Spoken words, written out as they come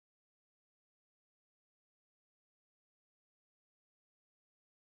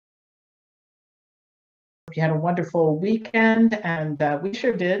you had a wonderful weekend, and we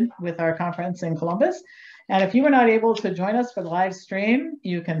sure did with our conference in Columbus. And if you were not able to join us for the live stream,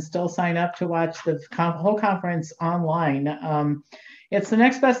 you can still sign up to watch the whole conference online. It's the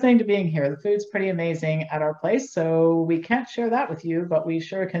next best thing to being here. The food's pretty amazing at our place, so we can't share that with you, but we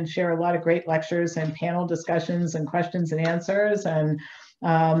sure can share a lot of great lectures and panel discussions and questions and answers. And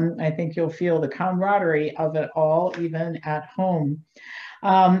I think you'll feel the camaraderie of it all, even at home.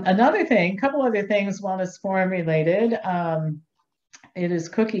 Another thing, a couple other things, Wellness Forum related. It is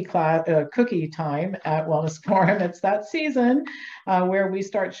cookie time at Wellness Forum. It's that season where we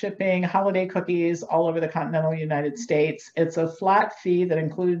start shipping holiday cookies all over the continental United States. It's a flat fee that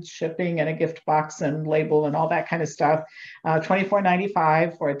includes shipping and a gift box and label and all that kind of stuff.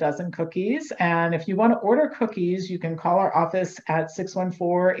 $24.95 for a dozen cookies. And if you want to order cookies, you can call our office at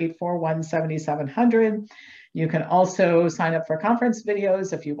 614-841-7700. You can also sign up for conference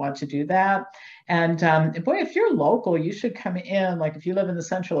videos if you want to do that. And boy, if you're local, you should come in. Like if you live in the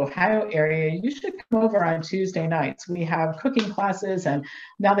Central Ohio area, you should come over on Tuesday nights. We have cooking classes, and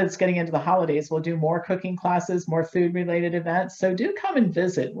now that it's getting into the holidays, we'll do more cooking classes, more food-related events. So do come and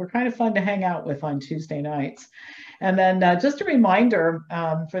visit. We're kind of fun to hang out with on Tuesday nights. And then just a reminder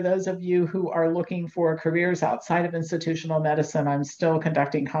for those of you who are looking for careers outside of institutional medicine, I'm still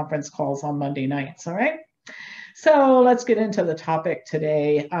conducting conference calls on Monday nights, all right? So let's get into the topic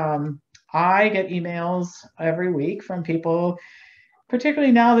today. I get emails every week from people,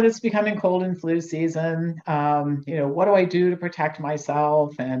 particularly now that it's becoming cold and flu season. What do I do to protect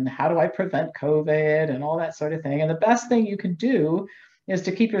myself, and how do I prevent COVID and all that sort of thing? And the best thing you can do is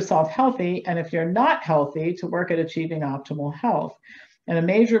to keep yourself healthy. And if you're not healthy, to work at achieving optimal health. And a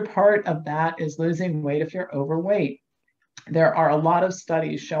major part of that is losing weight if you're overweight. There are a lot of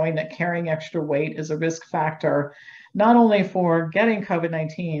studies showing that carrying extra weight is a risk factor, not only for getting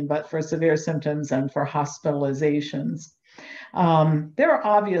COVID-19, but for severe symptoms and for hospitalizations. There are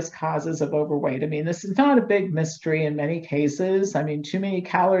obvious causes of overweight. I mean, this is not a big mystery in many cases. I mean, too many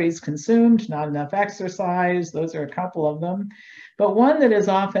calories consumed, not enough exercise, those are a couple of them. But one that is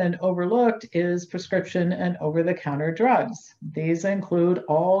often overlooked is prescription and over-the-counter drugs. These include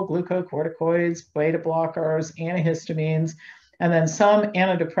all glucocorticoids, beta blockers, antihistamines, and then some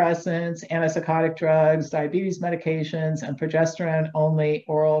antidepressants, antipsychotic drugs, diabetes medications, and progesterone-only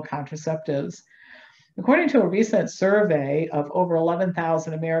oral contraceptives. According to a recent survey of over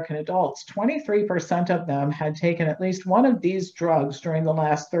 11,000 American adults, 23% of them had taken at least one of these drugs during the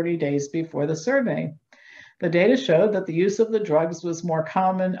last 30 days before the survey. The data showed that the use of the drugs was more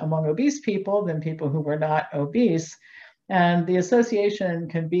common among obese people than people who were not obese. And the association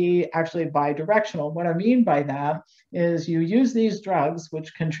can be actually bidirectional. What I mean by that is you use these drugs,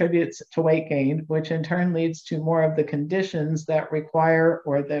 which contributes to weight gain, which in turn leads to more of the conditions that require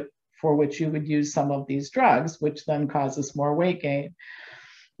or that for which you would use some of these drugs, which then causes more weight gain.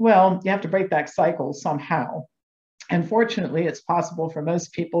 Well, you have to break that cycle somehow. And fortunately, it's possible for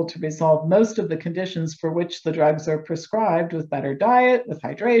most people to resolve most of the conditions for which the drugs are prescribed with better diet, with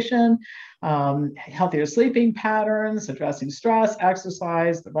hydration, healthier sleeping patterns, addressing stress,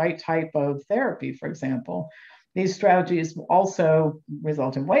 exercise, the right type of therapy, for example. These strategies will also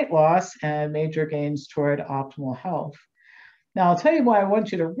result in weight loss and major gains toward optimal health. Now, I'll tell you why I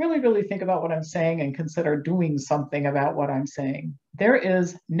want you to really, really think about what I'm saying and consider doing something about what I'm saying. There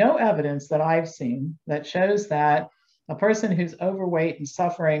is no evidence that I've seen that shows that a person who's overweight and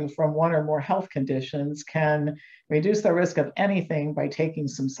suffering from one or more health conditions can reduce their risk of anything by taking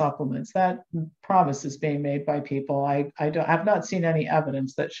some supplements. That promise is being made by people. I've not seen any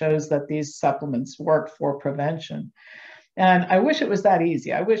evidence that shows that these supplements work for prevention. And I wish it was that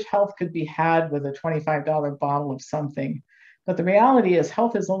easy. I wish health could be had with a $25 bottle of something. But the reality is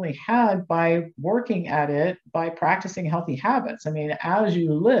health is only had by working at it, by practicing healthy habits. I mean, as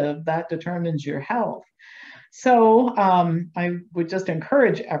you live, that determines your health. So I would just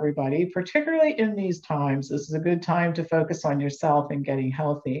encourage everybody, particularly in these times, this is a good time to focus on yourself and getting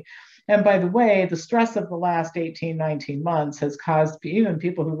healthy. And by the way, the stress of the last 18, 19 months has caused even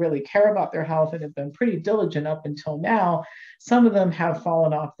people who really care about their health and have been pretty diligent up until now, some of them have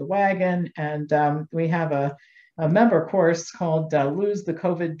fallen off the wagon. And we have a member course called Lose the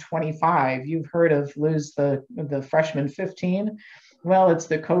COVID 25. You've heard of Lose the Freshman 15. Well, it's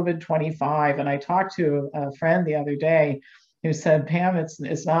the COVID 25. And I talked to a friend the other day who said, Pam, it's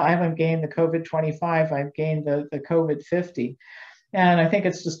not, I haven't gained the COVID 25, I've gained the COVID 50. And I think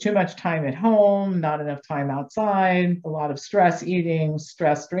it's just too much time at home, not enough time outside, a lot of stress eating,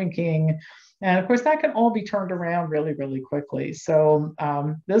 stress drinking. And of course, that can all be turned around really, really quickly. So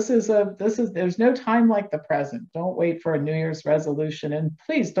there's no time like the present. Don't wait for a New Year's resolution, and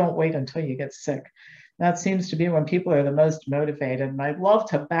please don't wait until you get sick. That seems to be when people are the most motivated. And I'd love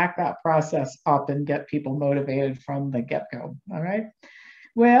to back that process up and get people motivated from the get-go. All right.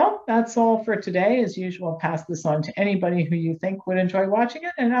 Well, that's all for today. As usual, pass this on to anybody who you think would enjoy watching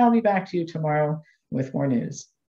it, and I'll be back to you tomorrow with more news.